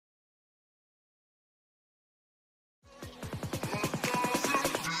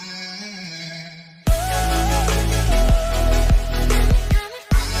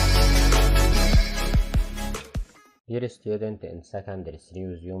Dear student in secondary 3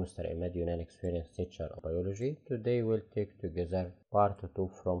 with you, Mr. Emad, experienced teacher of biology. Today we'll take together part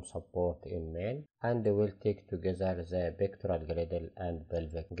 2 from support in man, and we'll take together the pectoral girdle and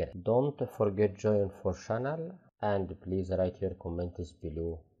pelvic girdle. Don't forget join for channel and please write your comments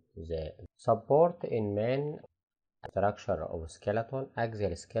below the support in man. Structure of skeleton,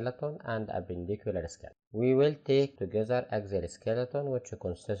 axial skeleton and appendicular skeleton. We will take together axial skeleton, which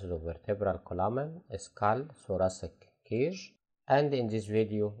consists of vertebral column, skull, thoracic cage, and in this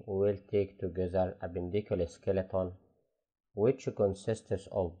video we will take together appendicular skeleton, which consists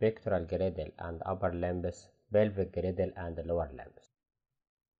of pectoral girdle and upper limbs, pelvic girdle and lower limbs.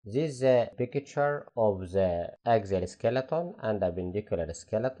 This is the picture of the axial skeleton and appendicular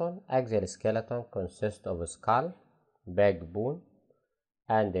skeleton. Axial skeleton consists of skull, backbone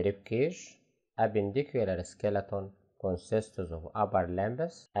and rib cage. Appendicular skeleton consists of upper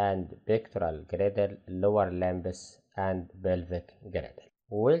limbs and pectoral girdle, lower limbs and pelvic girdle.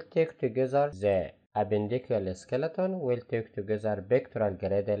 We'll take together the appendicular skeleton, we'll take together pectoral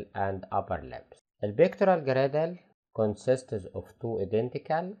girdle and upper limbs. The pectoral girdle consists of two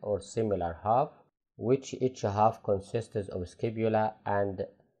identical or similar halves, which each half consists of scapula and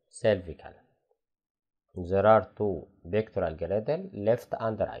cervical. There are two pectoral girdle, left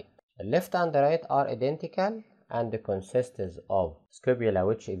and right. Left and right are identical and consists of scapula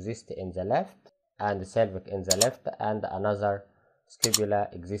which exists in the left and cervix in the left, and another scapula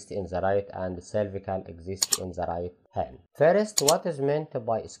exists in the right and cervical exists in the right hand. First, what is meant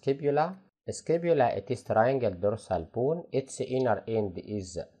by scapula? Scapula, it is triangle dorsal bone. Its inner end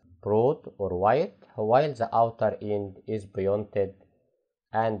is broad or wide, while the outer end is pointed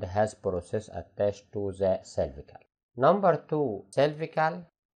and has process attached to the cervical. Number 2, cervical.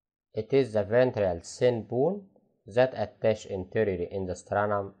 It is the ventral thin bone that attach anteriorly in the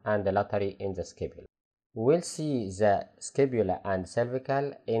sternum and laterally in the scapula. We'll see the scapula and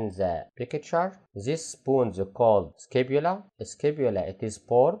cervical in the picture. This bone is called scapula. Scapula, it is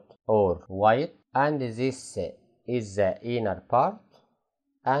broad or wide, and this is the inner part,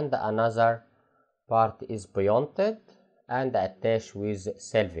 and another part is pointed and attached with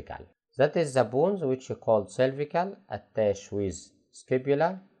cervical. That is the bones which are called cervical, attached with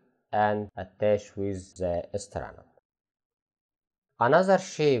scapula and attached with the sternum. Another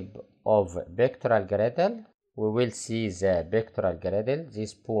shape of pectoral girdle, we will see the pectoral girdle.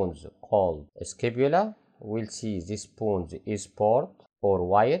 This bones called scapula. We'll see this bones is broad or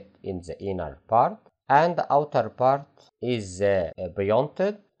wide in the inner part, and the outer part is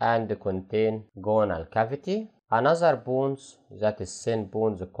pointed and contain gonal cavity. Another bones, that is thin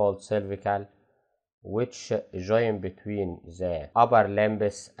bones called cervical, which join between the upper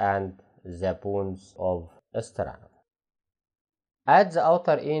limbs and the bones of sternum. At the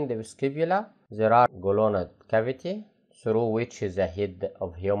outer end of scapula, there are glenoid cavity through which the head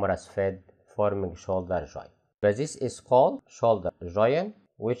of humerus fed, forming shoulder joint. But this is called shoulder joint,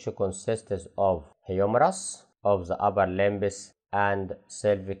 which consists of humerus of the upper limbs and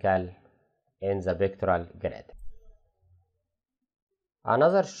cervical in the pectoral girdle.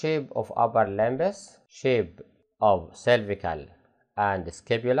 Another shape of upper limbs, shape of cervical and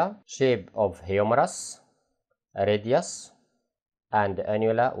scapula, shape of humerus, radius and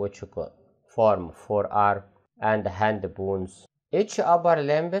annula, which form forearm and hand bones. Each upper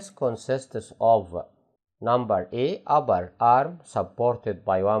limb consists of number A, upper arm supported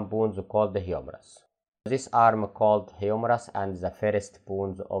by one bone called the humerus. This arm called humerus and the first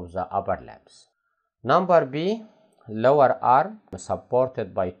bones of the upper limbs. Number B, lower arm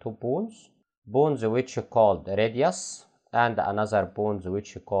supported by two bones which called radius and another bones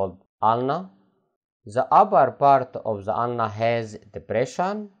which called ulna. The upper part of the ulna has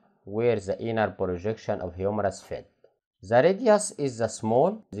depression where the inner projection of humerus fed. The radius is the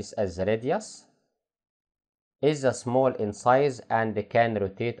small, this is the radius, is the small in size and can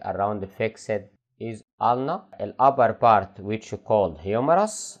rotate around the fixed is ulna. The upper part which called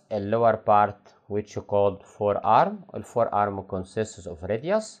humerus, the lower part which called forearm. The forearm consists of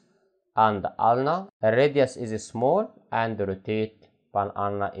radius and ulna. The radius is small and rotate, but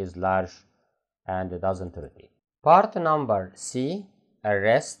ulna is large and doesn't rotate. Part number C, a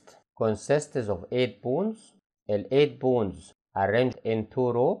wrist, consists of 8 bones. The 8 bones arranged in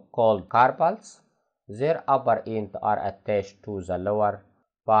 2 rows called carpals. Their upper end are attached to the lower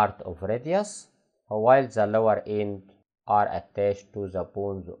part of radius, while the lower end are attached to the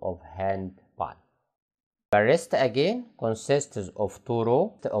bones of hand palm. The wrist again consists of 2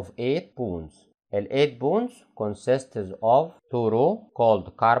 rows of 8 bones. ال 8 bones consists of 2 rows called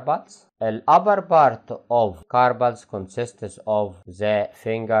carpals. The upper part of carpals consists of the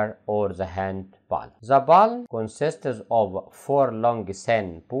finger or the hand palm. The palm consists of 4 long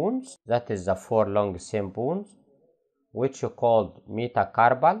thin bones, that is the 4 long thin bones, which are called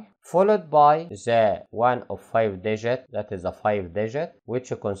metacarpal, followed by the one of 5 digit, that is the 5 digit,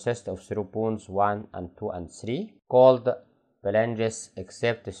 which consists of 3 bones 1 and 2 and 3, called phalanges,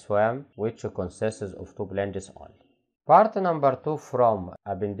 except swam, which consists of 2 phalanges only. Part number 2 from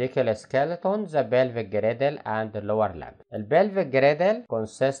appendicular skeleton, the pelvic girdle and lower limb. The pelvic girdle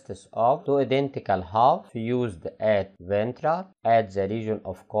consists of 2 identical halves fused at ventral at the region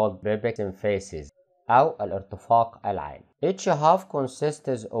of called pubic symphysis أو الارتفاق العالي. Each half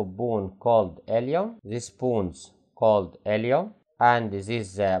consists of bone called ilium, these bones called ilium, and this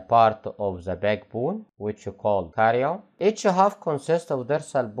is part of the backbone which is called carium. Each half consists of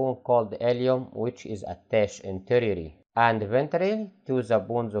dorsal bone called ilium, which is attached anteriorly and ventrally to the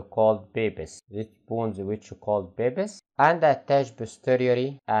bones called pubis, these bones which are called pubis, and attached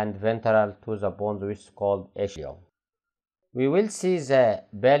posteriorly and ventral to the bones which is called ischium. We will see the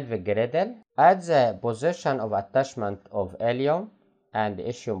pelvic girdle. At the position of attachment of ilium and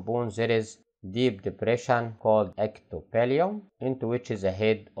ischium bones, there is deep depression called ectopelium, into which is a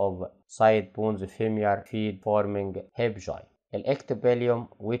head of side bones femur feed forming hip joint. The ectopelium,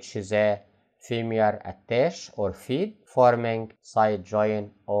 which is a femur attach or feed forming side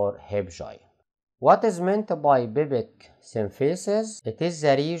joint or hip joint. What is meant by pubic symphysis? It is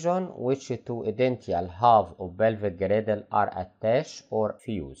the region which two identical halves of pelvic girdle are attached or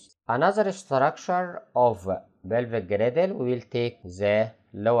fused. Another structure of pelvic girdle, we will take the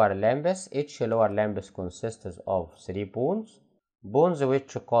lower limbs. Each lower limbs consists of 3 bones. Bones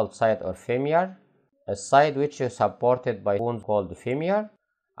which are called side or femur. A side which is supported by bones called femur.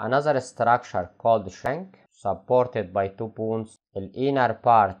 Another structure called shank, supported by 2 bones, the inner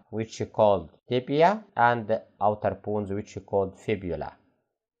part which is called tibia and the outer bones which is called fibula.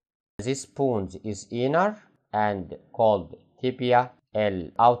 This bones is inner and called tibia,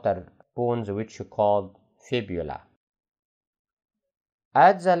 and outer bones which is called fibula.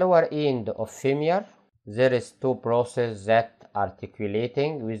 At the lower end of femur, there is 2 processes that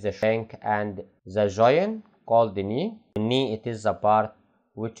articulating with the shank and the joint called the knee. Knee, it is the part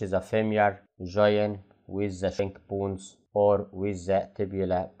which is a femur joint with the shank bones or with the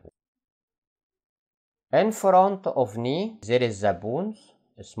tibula. In front of knee, there is the bones.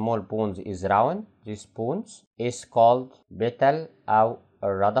 Small bones is round. This bones is called betal or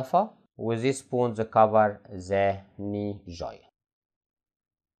radafa. With these bones cover the knee joint.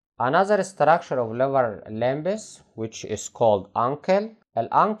 Another structure of lower limbs, which is called ankle. An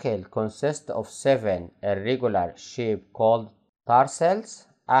ankle consists of 7 irregular shapes called tarsals,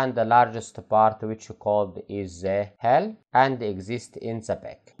 and the largest part which called is the heel and exists in the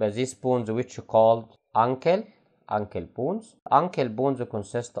back. But these bones which called ankle bones. Ankle bones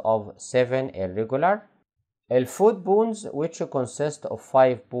consist of 7 irregular. The foot bones, which consist of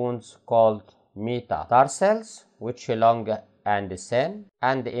 5 bones called metatarsals, which long and thin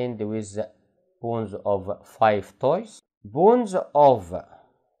and end with bones of 5 toes. Bones of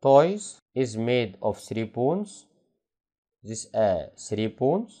toes is made of 3 bones. These are 3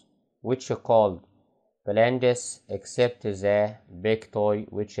 bones which are called phalanges, except the big toe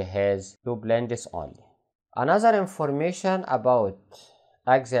which has 2 phalanges only. Another information about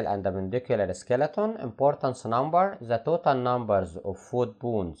axial and appendicular skeleton, importance number, the total numbers of foot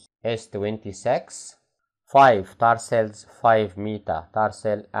bones is 26, 5 tarsals, 5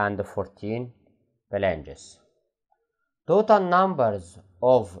 metatarsal and 14 phalanges. Total numbers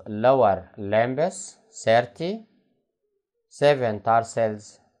of lower limbs 30, 7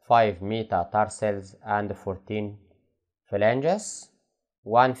 tarsals, 5 metatarsals and 14 phalanges,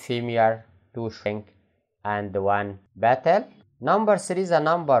 1 femur, 2 shank and 1 betal. Number 3, the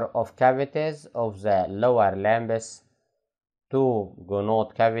number of cavities of the lower limbs, 2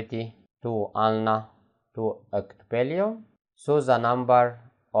 glenoid cavity, 2 ulna, 2 ectopelium. So the number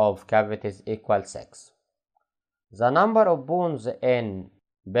of cavities equals 6. The number of bones in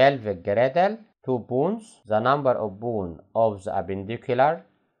pelvic girdle, 2 bones. The number of bones of the appendicular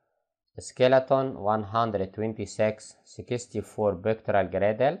skeleton, 126, 64 pectoral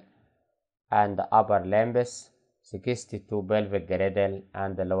girdle and upper limbs, 62 pelvic girdle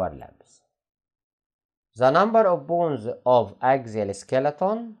and the lower limbs. The number of bones of axial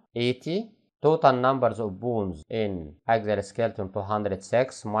skeleton, 80. Total numbers of bones in axial skeleton,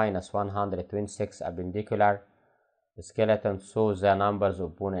 206 minus 126 appendicular skeleton, so the numbers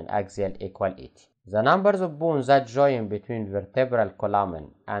of bones in axial equal 80. The numbers of bones that join between vertebral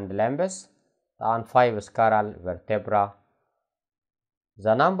column and limbs, and 5 scaled vertebra.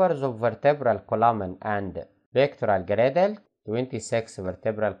 The numbers of vertebral column and pectoral girdle: 26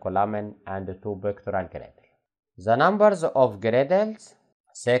 vertebral column and 2 pectoral girdle. The numbers of girdles: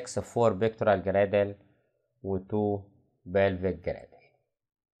 6 4 pectoral girdle و 2 pelvic girdle.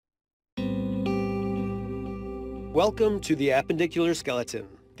 Welcome to the appendicular skeleton,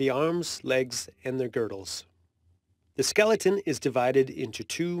 the arms, legs, and their girdles. The skeleton is divided into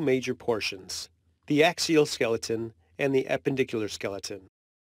two major portions, the axial skeleton and the appendicular skeleton.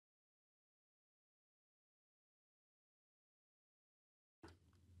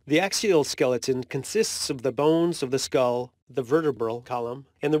 The axial skeleton consists of the bones of the skull, the vertebral column,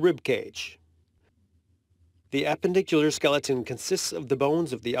 and the rib cage. The appendicular skeleton consists of the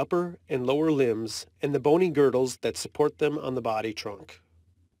bones of the upper and lower limbs and the bony girdles that support them on the body trunk.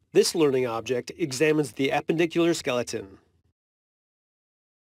 This learning object examines the appendicular skeleton.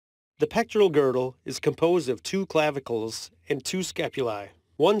 The pectoral girdle is composed of 2 clavicles and 2 scapulae,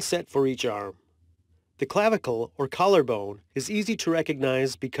 one set for each arm. The clavicle, or collarbone, is easy to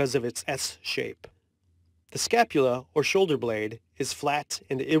recognize because of its S shape. The scapula, or shoulder blade, is flat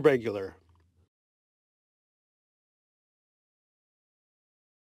and irregular.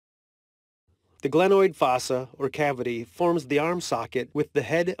 The glenoid fossa, or cavity, forms the arm socket with the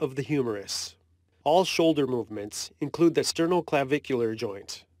head of the humerus. All shoulder movements include the sternoclavicular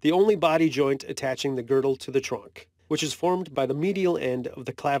joint, the only body joint attaching the girdle to the trunk, which is formed by the medial end of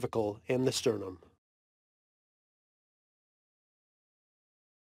the clavicle and the sternum.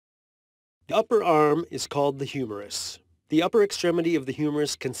 The upper arm is called the humerus. The upper extremity of the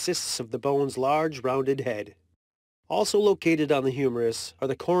humerus consists of the bone's large rounded head. Also located on the humerus are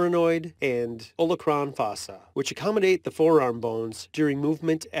the coronoid and olecranon fossa, which accommodate the forearm bones during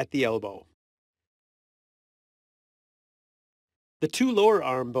movement at the elbow. The 2 lower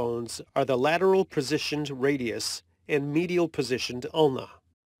arm bones are the lateral positioned radius and medial positioned ulna.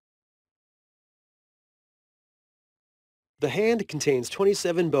 The hand contains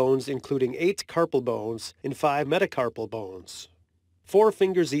 27 bones, including 8 carpal bones and 5 metacarpal bones. 4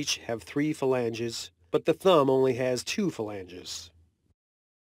 fingers each have 3 phalanges, but the thumb only has 2 phalanges.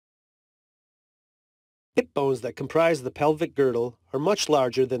 Hip bones that comprise the pelvic girdle are much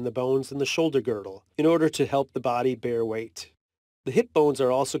larger than the bones in the shoulder girdle in order to help the body bear weight. The hip bones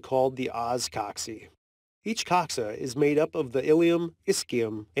are also called the os coxae. Each coxa is made up of the ilium,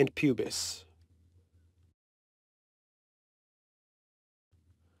 ischium, and pubis.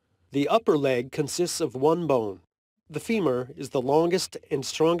 The upper leg consists of 1 bone. The femur is the longest and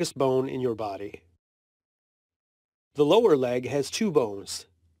strongest bone in your body. The lower leg has 2 bones,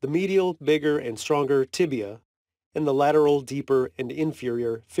 the medial, bigger and stronger tibia, and the lateral, deeper and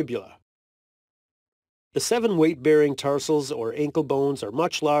inferior fibula. The 7 weight-bearing tarsals or ankle bones are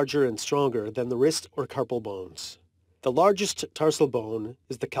much larger and stronger than the wrist or carpal bones. The largest tarsal bone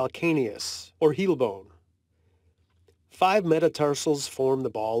is the calcaneus, or heel bone. 5 metatarsals form the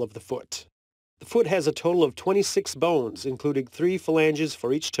ball of the foot. The foot has a total of 26 bones, including 3 phalanges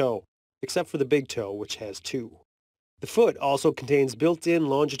for each toe, except for the big toe, which has 2. The foot also contains built-in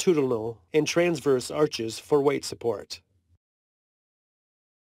longitudinal and transverse arches for weight support.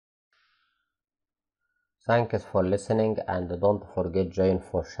 Thanks for listening, and don't forget join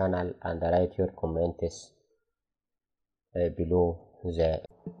for channel and write your comments below the